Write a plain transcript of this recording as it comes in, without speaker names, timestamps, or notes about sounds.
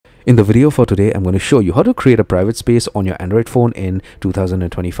In the video for today, I'm going to show you how to create a private space on your Android phone in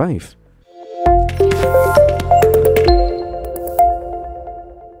 2025.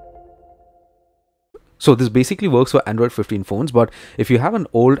 So this basically works for Android 15 phones, but if you have an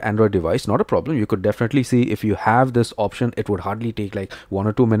old Android device, not a problem. You could definitely see if you have this option, it would hardly take like 1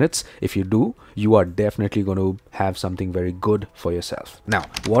 or 2 minutes. If you do, you are definitely going to have something very good for yourself. Now,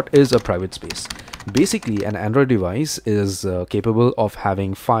 what is a private space? Basically, an Android device is capable of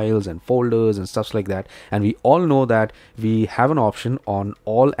having files and folders and stuff like that. And we all know that we have an option on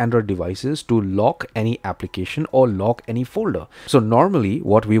all Android devices to lock any application or lock any folder. So normally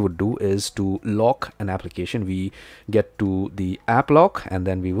what we would do is to lock an application, we get to the app lock and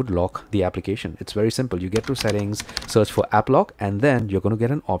then we would lock the application. It's very simple. You get to settings, search for app lock, and then you're going to get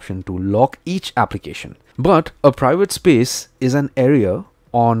an option to lock each application. But a private space is an area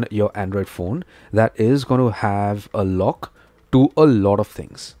on your Android phone that is going to have a lock to a lot of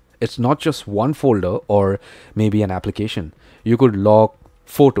things. It's not just one folder or maybe an application. You could lock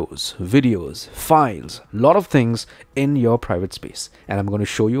photos, videos, files, a lot of things in your private space, and I'm going to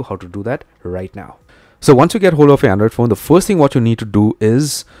show you how to do that right now. So once you get hold of your Android phone, the first thing what you need to do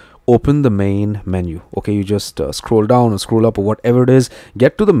is open the main menu. Okay, you just scroll down or scroll up or whatever it is,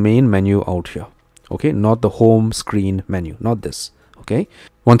 get to the main menu out here. Okay, not the home screen menu, not this. Okay,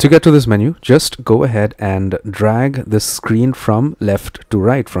 once you get to this menu, just go ahead and drag the screen from left to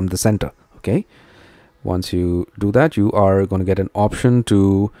right, from the center. Okay, once you do that, you are going to get an option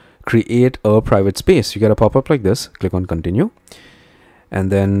to create a private space. You get a pop-up like this. Click on continue,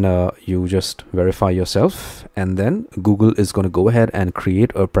 and then you just verify yourself, and then Google is going to go ahead and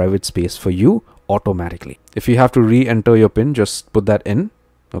create a private space for you automatically. If you have to re-enter your PIN, just put that in.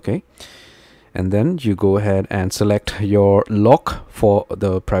 Okay, and then you go ahead and select your lock for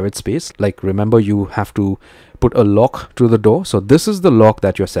the private space. Like, remember, you have to put a lock to the door. So this is the lock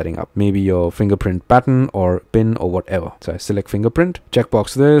that you're setting up, maybe your fingerprint pattern or pin or whatever. So I select fingerprint,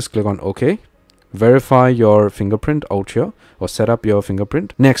 checkbox this, click on OK. Verify your fingerprint out here, or set up your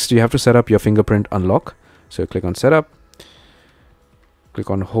fingerprint. Next, you have to set up your fingerprint unlock. So click on setup, click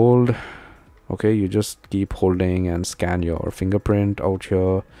on hold. Okay, you just keep holding and scan your fingerprint out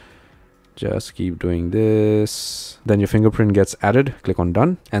here. Just keep doing this. Then your fingerprint gets added. Click on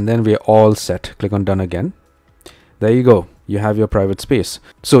done, and then we're all set. Click on done again. There you go. You have your private space.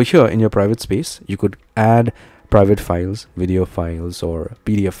 So here in your private space, you could add private files, video files, or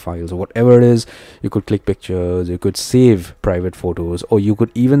PDF files, or whatever it is. You could click pictures, you could save private photos, or you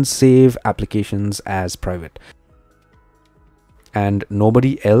could even save applications as private. And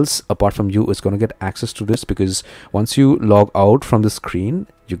nobody else apart from you is going to get access to this, because once you log out from the screen,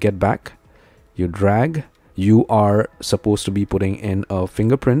 you get back, you drag, you are supposed to be putting in a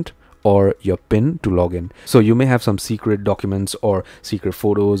fingerprint or your PIN to log in. So you may have some secret documents or secret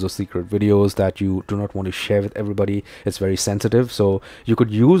photos or secret videos that you do not want to share with everybody. It's very sensitive. So you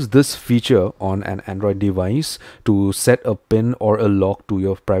could use this feature on an Android device to set a PIN or a lock to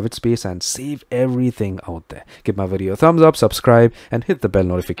your private space and save everything out there. Give my video a thumbs up, subscribe, and hit the bell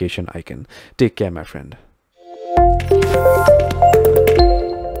notification icon. Take care, my friend.